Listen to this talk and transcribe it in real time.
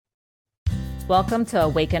Welcome to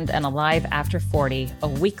Awakened and Alive After 40, a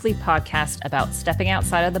weekly podcast about stepping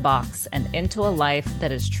outside of the box and into a life that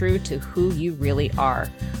is true to who you really are.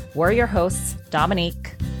 We're your hosts,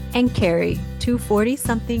 Dominique and Carrie, two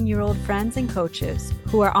 40-something-year-old friends and coaches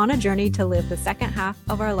who are on a journey to live the second half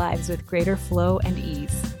of our lives with greater flow and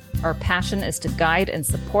ease. Our passion is to guide and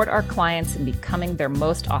support our clients in becoming their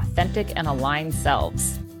most authentic and aligned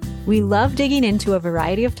selves. We love digging into a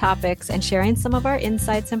variety of topics and sharing some of our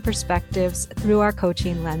insights and perspectives through our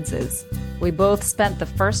coaching lenses. We both spent the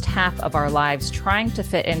first half of our lives trying to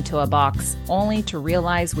fit into a box, only to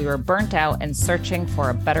realize we were burnt out and searching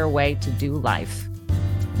for a better way to do life.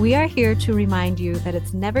 We are here to remind you that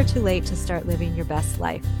it's never too late to start living your best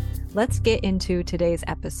life. Let's get into today's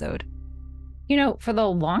episode. You know, for the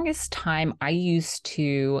longest time, I used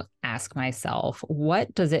to ask myself,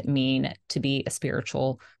 what does it mean to be a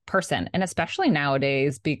spiritual person? And especially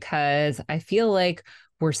nowadays, because I feel like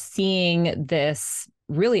we're seeing this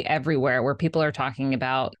really everywhere where people are talking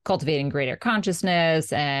about cultivating greater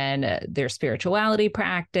consciousness and their spirituality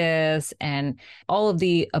practice and all of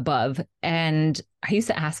the above. And I used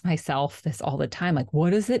to ask myself this all the time, like,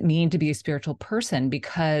 what does it mean to be a spiritual person?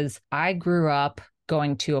 Because I grew up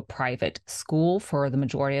going to a private school for the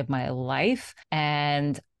majority of my life.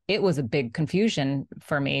 And it was a big confusion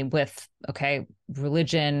for me with, okay,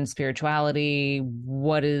 religion, spirituality,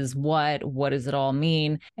 what does it all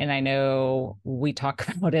mean? And I know we talk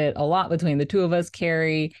about it a lot between the two of us,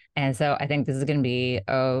 Carrie. And so I think this is going to be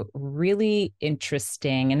a really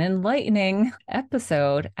interesting and enlightening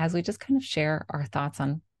episode as we just kind of share our thoughts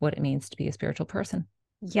on what it means to be a spiritual person.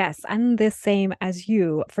 Yes, I'm the same as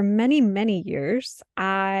you. For many, many years,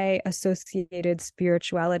 I associated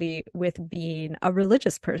spirituality with being a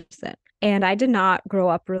religious person. And I did not grow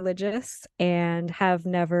up religious and have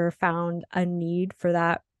never found a need for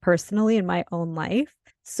that personally in my own life.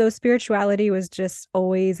 So spirituality was just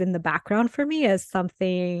always in the background for me as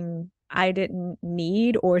something I didn't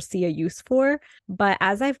need or see a use for. But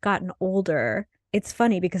as I've gotten older, it's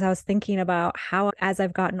funny because I was thinking about how as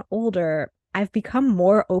I've gotten older, I've become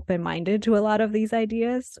more open-minded to a lot of these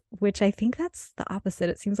ideas, which I think that's the opposite.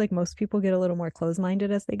 It seems like most people get a little more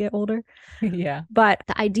closed-minded as they get older. Yeah. But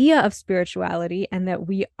the idea of spirituality and that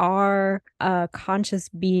we are a conscious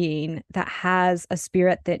being that has a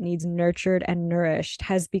spirit that needs nurtured and nourished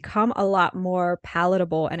has become a lot more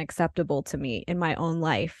palatable and acceptable to me in my own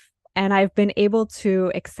life. And I've been able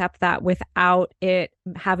to accept that without it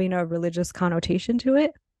having a religious connotation to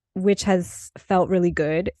it, which has felt really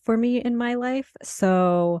good for me in my life.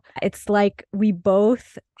 So it's like we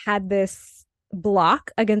both had this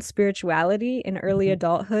block against spirituality in early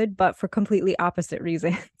adulthood, but for completely opposite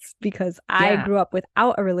reasons, because I grew up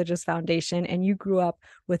without a religious foundation and you grew up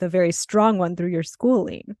with a very strong one through your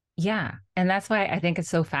schooling. Yeah. And that's why I think it's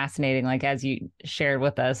so fascinating, like as you shared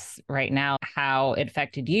with us right now, how it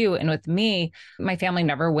affected you. And with me, my family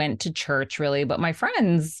never went to church really, but my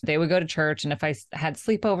friends, they would go to church. And if I had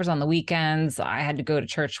sleepovers on the weekends, I had to go to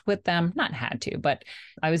church with them. Not had to, but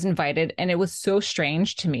I was invited. And it was so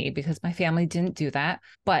strange to me because my family didn't do that.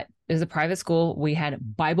 But it was a private school. We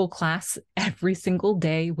had Bible class every single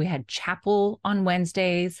day. We had chapel on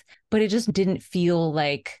Wednesdays, but it just didn't feel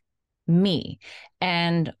like me.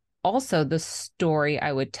 And also, the story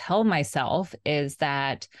I would tell myself is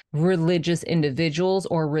that religious individuals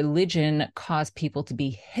or religion cause people to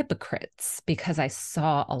be hypocrites because I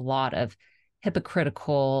saw a lot of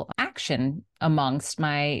hypocritical action amongst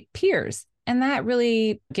my peers. And that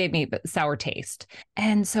really gave me a sour taste.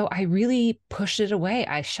 And so I really pushed it away.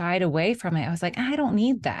 I shied away from it. I was like, I don't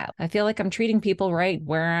need that. I feel like I'm treating people right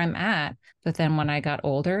where I'm at. But then when I got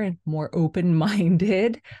older and more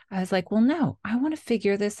open-minded, I was like, well, no, I want to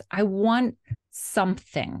figure this. I want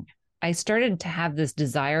something. I started to have this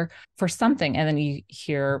desire for something. And then you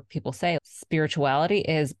hear people say spirituality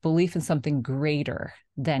is belief in something greater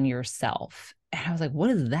than yourself. And I was like, what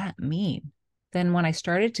does that mean? Then when I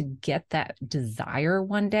started to get that desire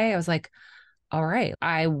one day, I was like, all right,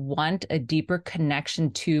 I want a deeper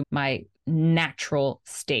connection to my natural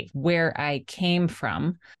state where I came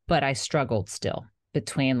from, but I struggled still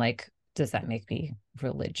between like, does that make me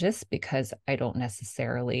religious? Because I don't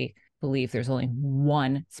necessarily believe there's only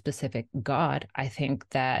one specific God. I think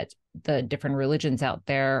that the different religions out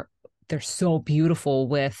there, they're so beautiful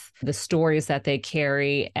with the stories that they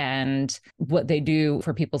carry and what they do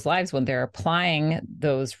for people's lives when they're applying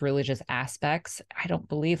those religious aspects. I don't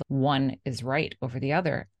believe one is right over the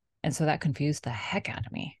other. And so that confused the heck out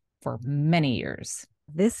of me for many years.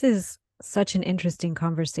 This is such an interesting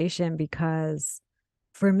conversation because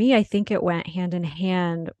for me, I think it went hand in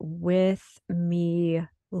hand with me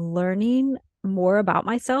learning more about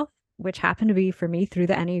myself which happened to be for me through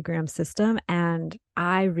the Enneagram system. And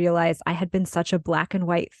I realized I had been such a black and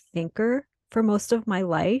white thinker for most of my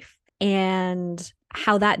life, and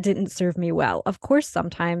how that didn't serve me well. Of course,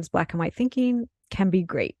 sometimes black and white thinking can be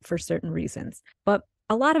great for certain reasons, but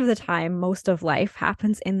a lot of the time, most of life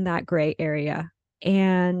happens in that gray area.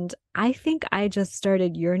 And I think I just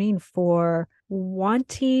started yearning for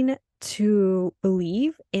wanting to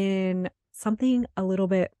believe in something a little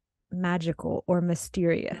bit magical or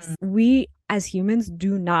mysterious. We as humans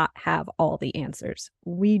do not have all the answers.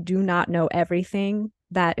 We do not know everything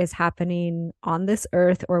that is happening on this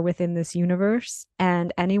earth or within this universe.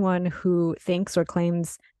 And anyone who thinks or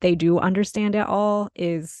claims they do understand it all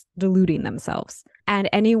is deluding themselves. And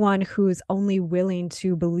anyone who's only willing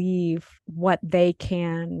to believe what they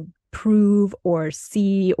can prove or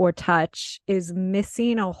see or touch is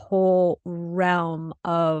missing a whole realm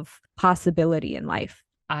of possibility in life.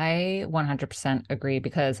 I 100% agree,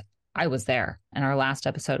 because I was there. In our last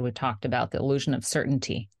episode, we talked about the illusion of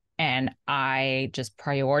certainty. And I just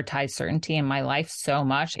prioritize certainty in my life so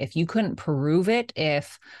much. If you couldn't prove it,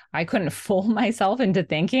 if I couldn't fool myself into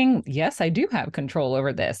thinking, yes, I do have control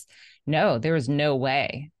over this. No, there was no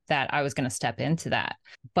way that I was going to step into that.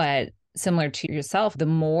 But similar to yourself, the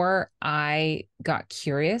more I got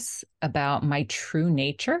curious about my true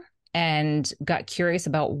nature and got curious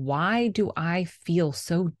about why do I feel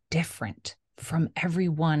so different from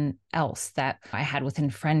everyone else that I had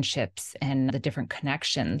within friendships and the different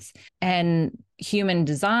connections. And human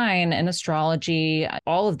design and astrology,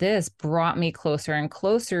 all of this brought me closer and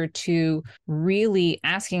closer to really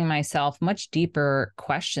asking myself much deeper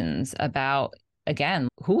questions about, again,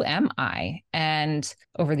 who am I? And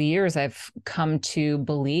over the years, I've come to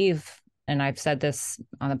believe, and I've said this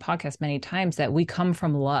on the podcast many times, that we come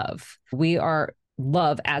from love. We are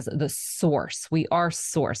love as the source. We are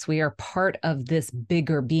source. We are part of this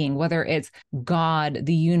bigger being, whether it's God,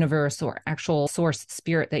 the universe, or actual source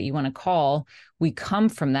spirit that you want to call. We come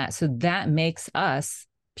from that. So that makes us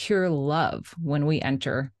pure love when we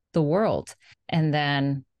enter the world. And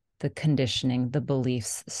then the conditioning, the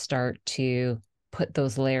beliefs start to put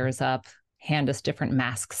those layers up, hand us different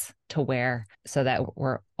masks to wear so that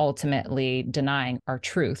we're ultimately denying our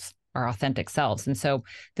truth, our authentic selves. And so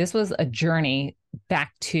this was a journey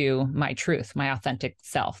back to my truth, my authentic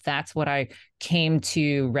self. That's what I came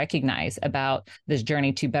to recognize about this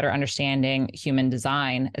journey to better understanding human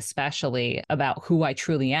design, especially about who I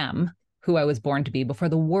truly am, who I was born to be before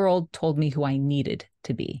the world told me who I needed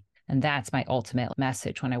to be. And that's my ultimate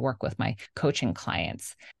message when I work with my coaching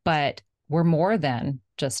clients. But we're more than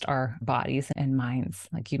just our bodies and minds.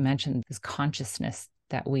 Like you mentioned, this consciousness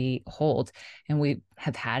that we hold. And we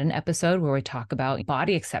have had an episode where we talk about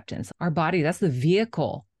body acceptance. Our body, that's the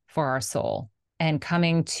vehicle for our soul. And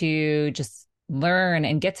coming to just learn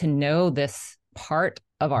and get to know this part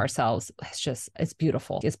of ourselves, it's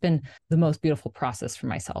beautiful. It's been the most beautiful process for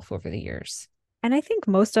myself over the years. And I think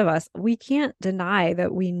most of us, we can't deny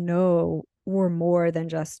that we know we're more than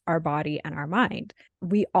just our body and our mind.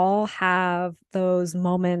 We all have those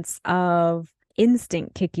moments of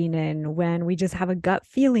instinct kicking in when we just have a gut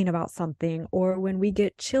feeling about something, or when we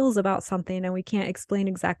get chills about something and we can't explain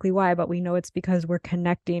exactly why, but we know it's because we're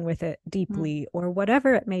connecting with it deeply, or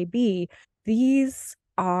whatever it may be. These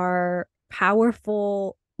are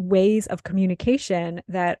powerful ways of communication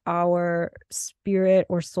that our spirit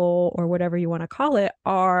or soul, or whatever you want to call it,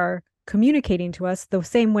 are communicating to us the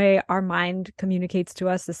same way our mind communicates to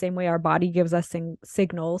us, the same way our body gives us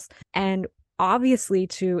signals. And obviously,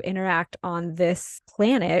 to interact on this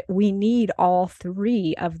planet, we need all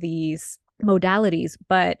three of these modalities,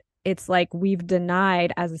 but it's like we've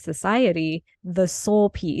denied as a society the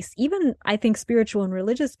soul piece. Even I think spiritual and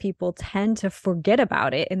religious people tend to forget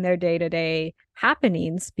about it in their day-to-day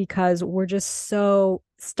happenings because we're just so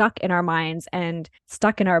stuck in our minds and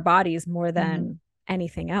stuck in our bodies more than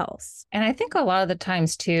anything else. And I think a lot of the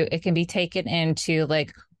times too, it can be taken into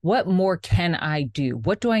like, what more can I do?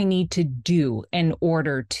 What do I need to do in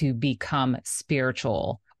order to become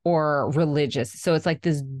spiritual or religious? So it's like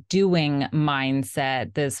this doing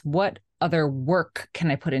mindset, this what other work can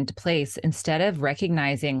I put into place, instead of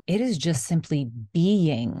recognizing it is just simply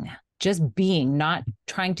being. Just being, not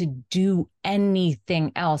trying to do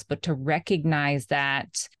anything else, but to recognize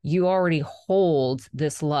that you already hold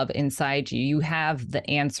this love inside you. You have the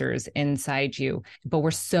answers inside you, but we're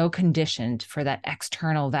so conditioned for that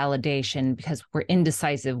external validation because we're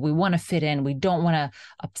indecisive. We want to fit in. We don't want to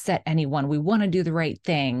upset anyone. We want to do the right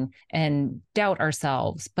thing and doubt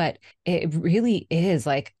ourselves. But it really is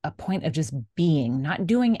like a point of just being, not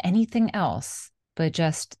doing anything else, but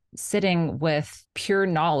just sitting with pure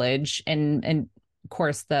knowledge and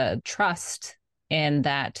course, the trust in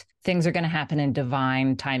that things are going to happen in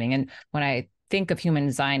divine timing. And when I think of human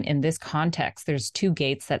design in this context, there's two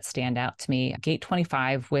gates that stand out to me. Gate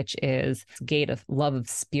 25, which is gate of love of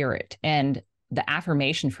spirit. And the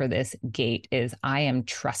affirmation for this gate is I am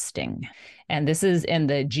trusting. And this is in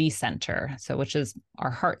the G center, so which is our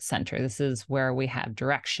heart center. This is where we have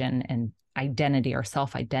direction and identity, or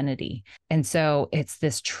self-identity. And so it's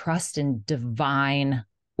this trust in divine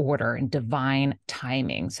order and divine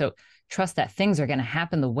timing. So trust that things are going to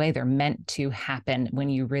happen the way they're meant to happen when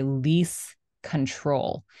you release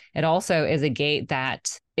control. It also is a gate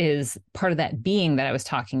that is part of that being that I was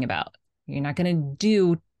talking about. You're not going to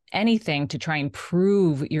do anything to try and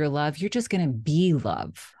prove your love. You're just going to be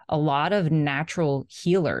love. A lot of natural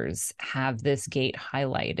healers have this gate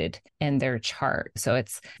highlighted in their chart. So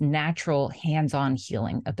it's natural hands-on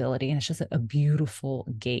healing ability. And it's just a beautiful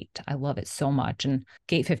gate. I love it so much. And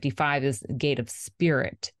gate 55 is the gate of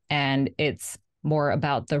spirit. And it's more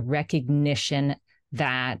about the recognition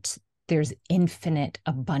that there's infinite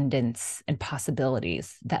abundance and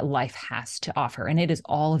possibilities that life has to offer. And it is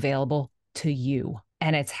all available to you.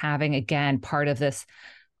 And it's having, again, part of this,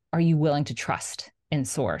 are you willing to trust in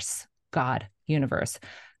source, God, universe?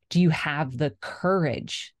 Do you have the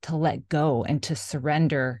courage to let go and to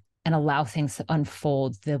surrender and allow things to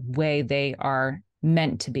unfold the way they are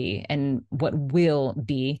meant to be and what will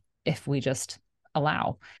be if we just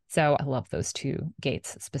allow? So I love those two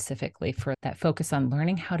gates specifically for that focus on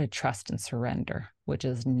learning how to trust and surrender, which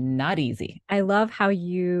is not easy. I love how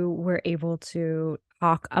you were able to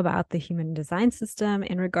talk about the human design system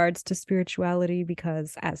in regards to spirituality,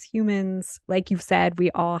 because as humans, like you've said, we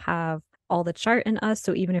all have all the chart in us.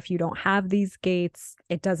 So even if you don't have these gates,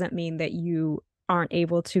 it doesn't mean that you aren't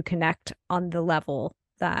able to connect on the level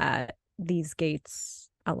that these gates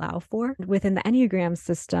allow for. Within the Enneagram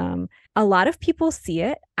system, a lot of people see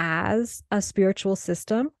it as a spiritual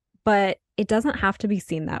system, but it doesn't have to be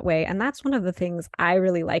seen that way. And that's one of the things I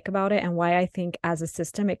really like about it, and why I think as a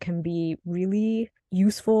system, it can be really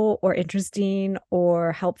useful or interesting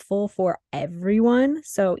or helpful for everyone.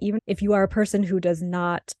 So even if you are a person who does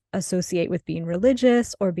not associate with being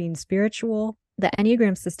religious or being spiritual, the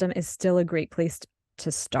Enneagram system is still a great place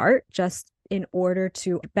to start, just in order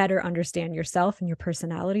to better understand yourself and your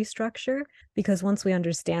personality structure. Because once we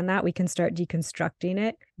understand that, we can start deconstructing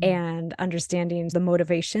it and understanding the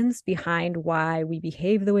motivations behind why we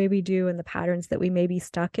behave the way we do and the patterns that we may be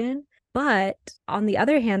stuck in. But on the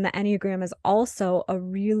other hand, the Enneagram is also a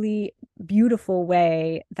really beautiful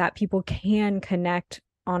way that people can connect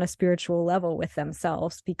on a spiritual level with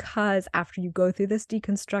themselves, because after you go through this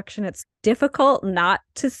deconstruction, it's difficult not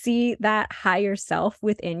to see that higher self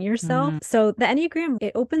within yourself. So the Enneagram,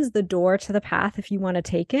 it opens the door to the path if you want to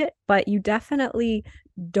take it, but you definitely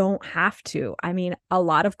don't have to. I mean, a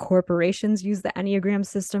lot of corporations use the Enneagram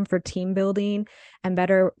system for team building and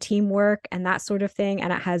better teamwork and that sort of thing.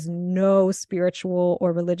 And it has no spiritual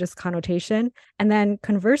or religious connotation. And then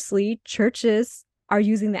conversely, churches are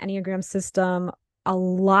using the Enneagram system a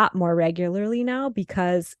lot more regularly now,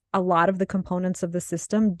 because a lot of the components of the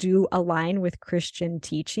system do align with Christian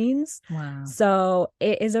teachings. Wow. So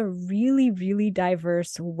it is a really, really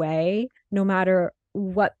diverse way, no matter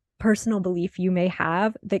what personal belief you may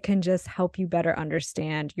have, that can just help you better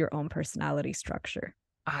understand your own personality structure.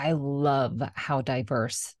 I love how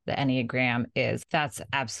diverse the Enneagram is. That's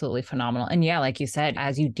absolutely phenomenal. And yeah, like you said,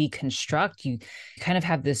 as you deconstruct, you kind of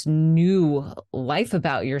have this new life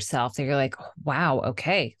about yourself that you're like, wow,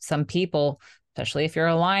 okay, some people, especially if you're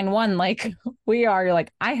a line one like we are, you're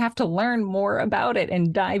like, I have to learn more about it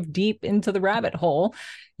and dive deep into the rabbit hole.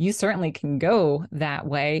 You certainly can go that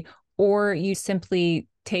way, or you simply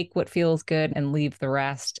take what feels good and leave the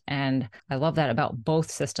rest. And I love that about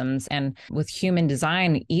both systems. And with human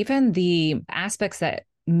design, even the aspects that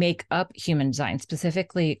make up human design,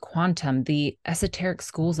 specifically quantum, the esoteric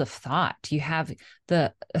schools of thought. You have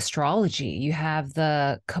the astrology, you have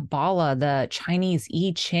the Kabbalah, the Chinese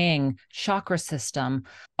I Ching, chakra system.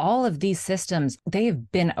 All of these systems,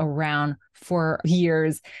 they've been around for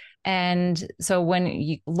years. And so when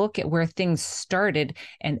you look at where things started,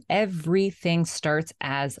 and everything starts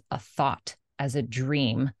as a thought, as a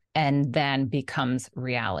dream, and then becomes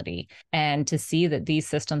reality. And to see that these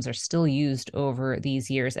systems are still used over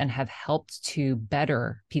these years and have helped to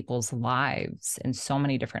better people's lives in so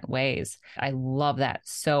many different ways. I love that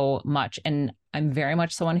so much. And I'm very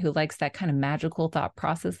much someone who likes that kind of magical thought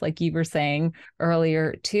process, like you were saying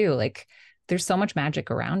earlier too. Like, there's so much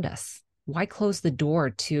magic around us. Why close the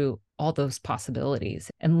door to all those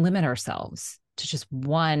possibilities and limit ourselves to just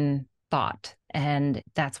one thought? And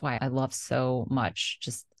that's why I love so much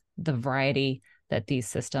just the variety, that these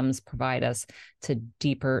systems provide us to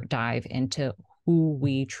deeper dive into who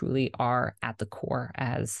we truly are at the core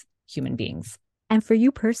as human beings. And for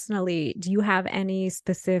you personally, do you have any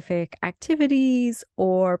specific activities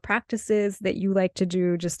or practices that you like to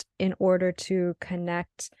do just in order to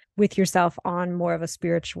connect with yourself on more of a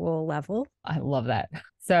spiritual level? I love that.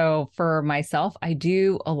 So for myself, I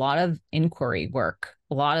do a lot of inquiry work,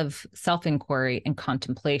 a lot of self-inquiry and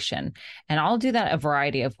contemplation. And I'll do that a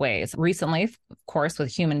variety of ways. Recently, of course,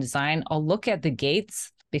 with human design, I'll look at the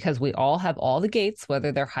gates because we all have all the gates,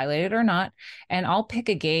 whether they're highlighted or not. And I'll pick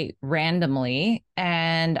a gate randomly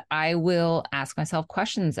and I will ask myself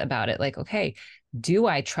questions about it. Like, okay, do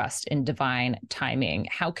I trust in divine timing?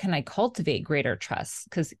 How can I cultivate greater trust?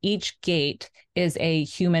 Because each gate is a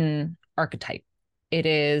human archetype. It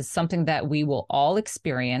is something that we will all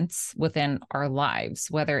experience within our lives,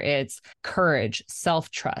 whether it's courage,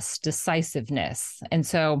 self-trust, decisiveness. And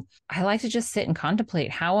so I like to just sit and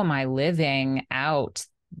contemplate, how am I living out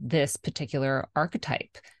this particular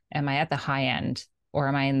archetype? Am I at the high end or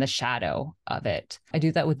am I in the shadow of it? I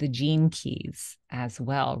do that with the Gene Keys as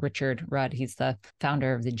well. Richard Rudd, he's the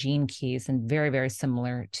founder of the Gene Keys and very, very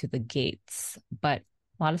similar to the gates, but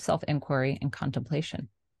a lot of self-inquiry and contemplation.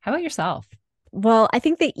 How about yourself? Well, I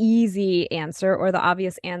think the easy answer or the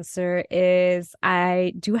obvious answer is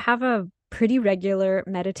I do have a pretty regular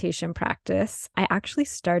meditation practice. I actually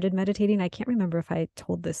started meditating. I can't remember if I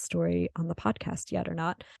told this story on the podcast yet or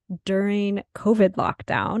not. During COVID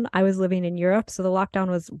lockdown, I was living in Europe. So the lockdown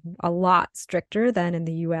was a lot stricter than in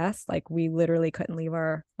the US. Like we literally couldn't leave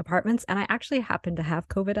our apartments. And I actually happened to have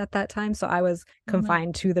COVID at that time. So I was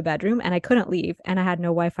confined to the bedroom and I couldn't leave and I had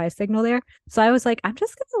no Wi-Fi signal there. So I was like, I'm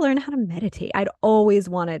just going to learn how to meditate. I'd always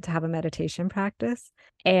wanted to have a meditation practice.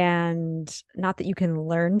 And not that you can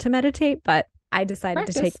learn to meditate, but I decided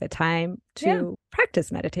to take the time to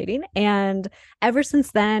practice meditating. And ever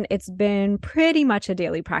since then, it's been pretty much a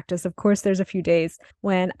daily practice. Of course, there's a few days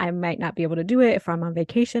when I might not be able to do it if I'm on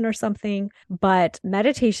vacation or something. But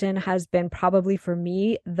meditation has been probably for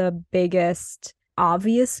me the biggest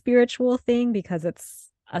obvious spiritual thing because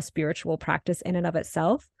it's a spiritual practice in and of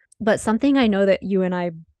itself. But something I know that you and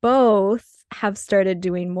I both have started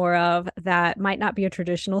doing more of that might not be a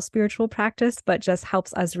traditional spiritual practice, but just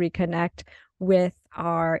helps us reconnect with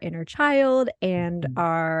our inner child and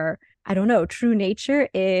our, I don't know, true nature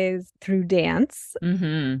is through dance.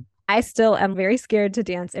 Mm-hmm. I still am very scared to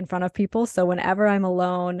dance in front of people. So whenever I'm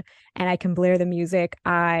alone and I can blare the music,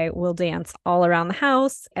 I will dance all around the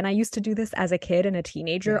house. And I used to do this as a kid and a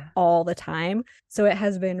teenager all the time. So it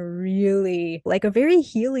has been really like a very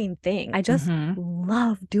healing thing. I just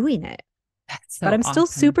love doing it. So but I'm still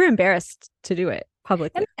super embarrassed to do it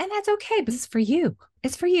publicly. And that's okay, because it's for you.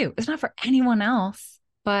 It's for you. It's not for anyone else.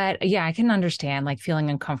 But yeah, I can understand like feeling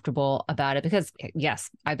uncomfortable about it because yes,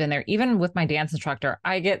 I've been there. Even with my dance instructor,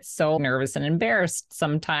 I get so nervous and embarrassed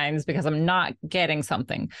sometimes because I'm not getting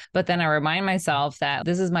something. But then I remind myself that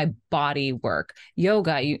this is my body work.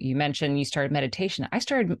 Yoga, you mentioned you started meditation. I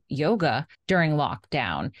started yoga during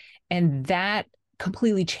lockdown, and that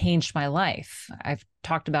completely changed my life. I've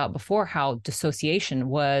talked about before how dissociation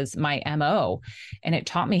was my MO, and it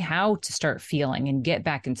taught me how to start feeling and get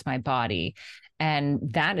back into my body. And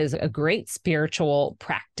that is a great spiritual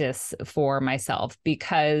practice for myself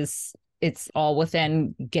because it's all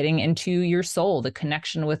within getting into your soul, the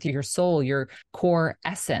connection with your soul, your core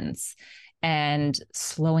essence, and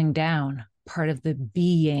slowing down, part of the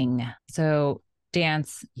being. So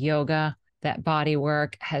dance, yoga, that body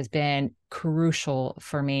work has been crucial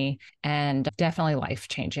for me and definitely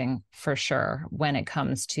life-changing for sure when it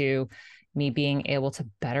comes to me being able to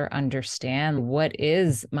better understand what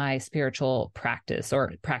is my spiritual practice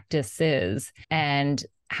or practices and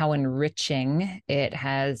how enriching it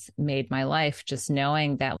has made my life, just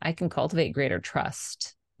knowing that I can cultivate greater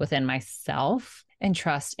trust within myself and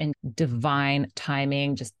trust in divine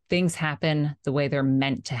timing. Just things happen the way they're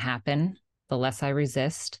meant to happen. The less I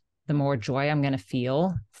resist, the more joy I'm going to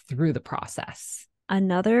feel through the process.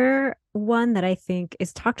 Another one that I think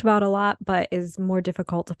is talked about a lot, but is more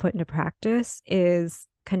difficult to put into practice is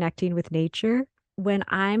connecting with nature. When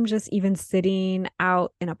I'm just even sitting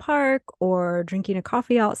out in a park or drinking a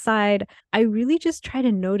coffee outside, I really just try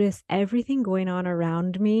to notice everything going on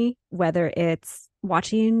around me, whether it's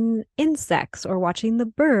watching insects or watching the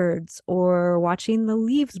birds or watching the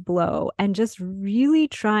leaves blow, and just really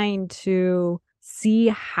trying to see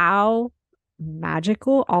how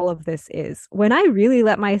magical all of this is. When I really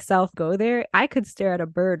let myself go there, I could stare at a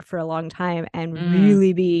bird for a long time and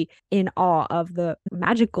really be in awe of the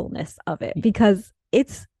magicalness of it because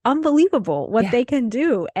it's unbelievable what they can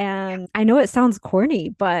do. And I know it sounds corny,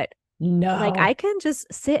 but Like No. I can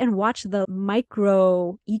just sit and watch the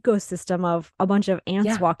micro ecosystem of a bunch of ants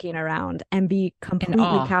Yeah. walking around and be In completely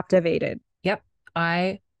awe. captivated. Yep.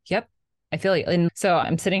 Yep. I feel you. And so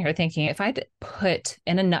I'm sitting here thinking, if I had to put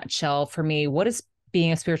in a nutshell for me, what does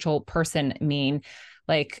being a spiritual person mean?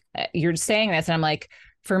 Like you're saying this, and I'm like,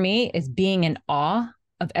 for me, is being in awe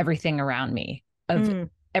of everything around me, of Mm,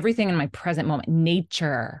 everything in my present moment,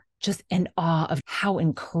 nature, just in awe of how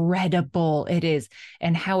incredible it is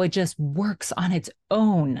and how it just works on its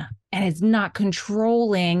own and it's not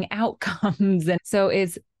controlling outcomes. And so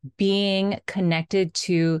it's being connected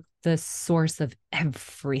to the source of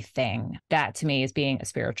everything. That to me is being a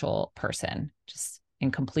spiritual person, just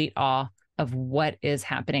in complete awe of what is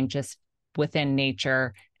happening just within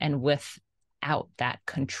nature and without that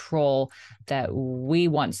control that we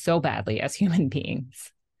want so badly as human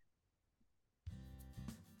beings.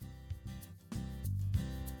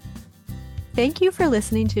 Thank you for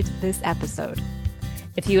listening to this episode.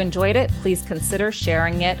 If you enjoyed it, please consider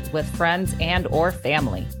sharing it with friends and or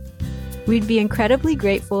family. We'd be incredibly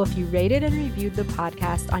grateful if you rated and reviewed the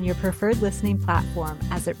podcast on your preferred listening platform,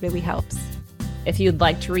 as it really helps. If you'd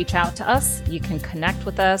like to reach out to us, you can connect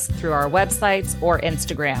with us through our websites or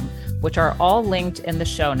Instagram, which are all linked in the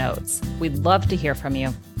show notes. We'd love to hear from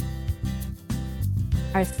you.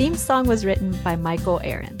 Our theme song was written by Michael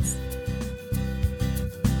Ahrens.